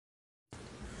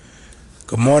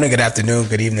Good morning, good afternoon,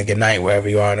 good evening, good night, wherever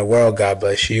you are in the world. God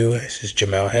bless you. This is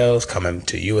Jamel Hills coming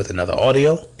to you with another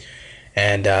audio.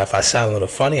 And if I sound a little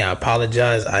funny, I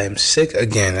apologize. I am sick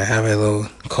again. I have a little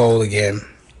cold again.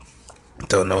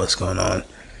 Don't know what's going on.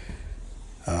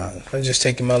 I'm just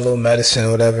taking my little medicine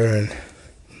or whatever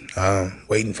and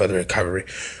waiting for the recovery.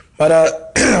 But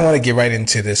I want to get right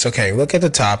into this. Okay, look at the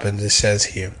top and it says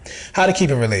here, how to keep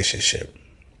a relationship.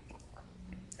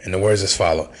 And the words as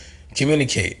follow.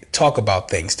 Communicate, talk about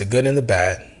things, the good and the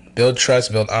bad, build trust,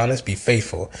 build honest, be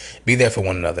faithful, be there for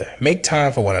one another, make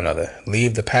time for one another,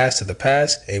 leave the past to the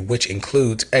past, which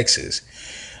includes exes.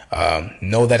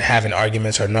 Know that having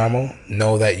arguments are normal,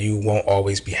 know that you won't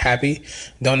always be happy,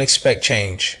 don't expect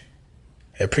change,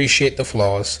 appreciate the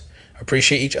flaws,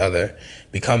 appreciate each other,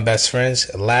 become best friends,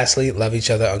 lastly, love each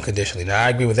other unconditionally. Now I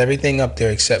agree with everything up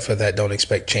there except for that don't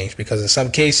expect change, because in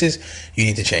some cases you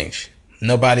need to change.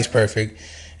 Nobody's perfect.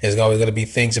 There's always going to be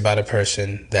things about a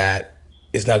person that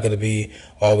is not going to be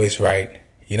always right.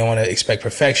 You don't want to expect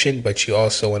perfection, but you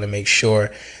also want to make sure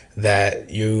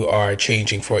that you are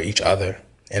changing for each other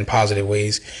in positive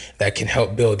ways that can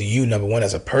help build you, number one,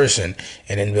 as a person,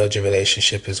 and then build your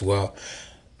relationship as well.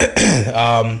 But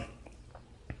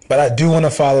I do want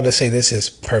to follow to say this is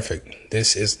perfect.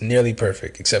 This is nearly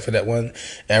perfect, except for that one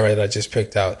error that I just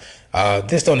picked out.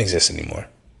 This don't exist anymore.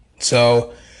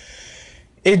 So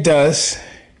it does.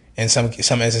 In some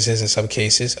instances, in some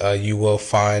cases, you will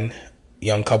find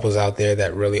young couples out there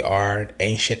that really are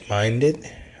ancient-minded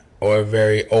or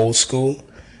very old school.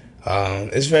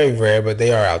 It's very rare, but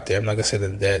they are out there. I'm not going to say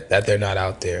that they're not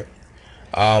out there.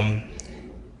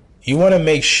 You want to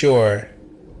make sure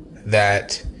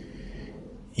that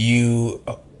you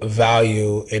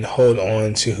value and hold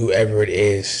on to whoever it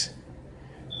is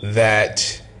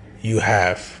that you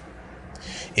have.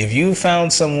 If you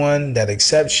found someone that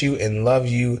accepts you and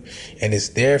loves you and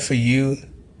is there for you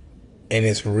and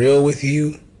is real with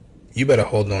you, you better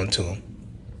hold on to them.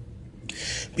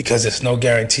 Because there's no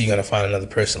guarantee you're going to find another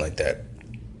person like that.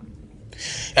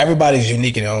 Everybody's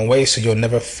unique in their own way, so you'll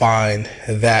never find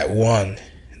that one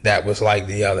that was like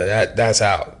the other. That's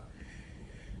out.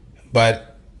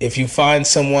 But if you find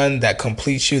someone that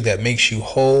completes you, that makes you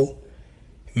whole,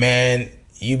 man,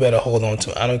 you better hold on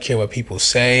to it. I don't care what people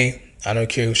say. I don't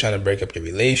care who's trying to break up your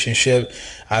relationship.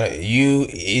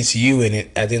 It's you in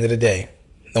it at the end of the day.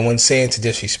 No one's saying to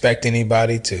disrespect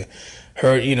anybody, to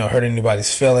hurt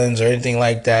anybody's feelings or anything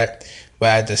like that. But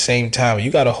at the same time,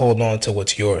 you got to hold on to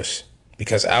what's yours.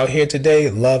 Because out here today,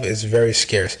 love is very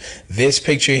scarce. This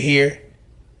picture here,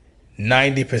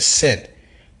 90%,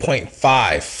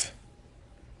 0.5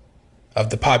 of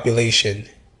the population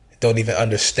don't even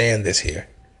understand this here.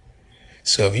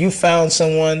 So if you found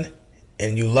someone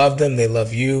and you love them, they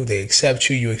love you, they accept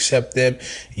you, you accept them,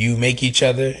 you make each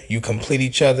other, you complete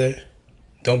each other,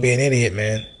 don't be an idiot,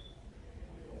 man.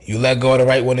 You let go of the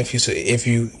right one if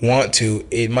you want to.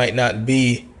 It might not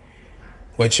be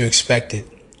what you expected.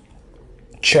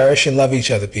 Cherish and love each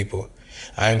other, people.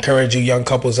 I encourage you young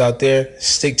couples out there,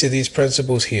 stick to these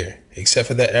principles here, except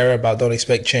for that error about don't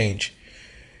expect change.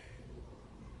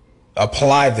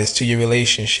 Apply this to your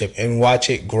relationship and watch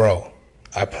it grow.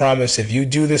 I promise if you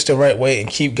do this the right way and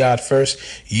keep God first,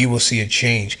 you will see a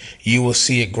change. You will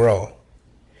see it grow.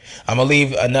 I'm going to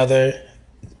leave another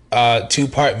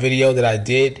 2-part video that I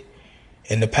did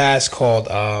in the past called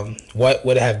What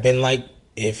Would It Have Been Like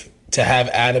If to Have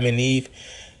Adam and Eve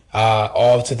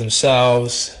all to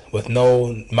themselves with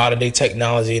no modern day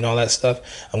technology and all that stuff.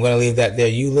 I'm going to leave that there.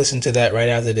 You listen to that right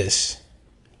after this.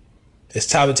 It's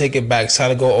time to take it back. It's time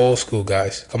to go old school,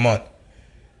 guys. Come on.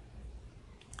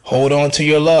 Hold on to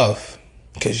your love,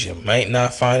 because you might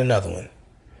not find another one.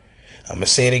 I'm going to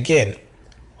say it again.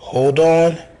 Hold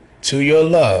on to your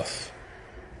love,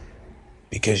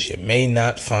 because you may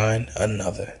not find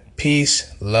another.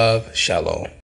 Peace, love, shalom.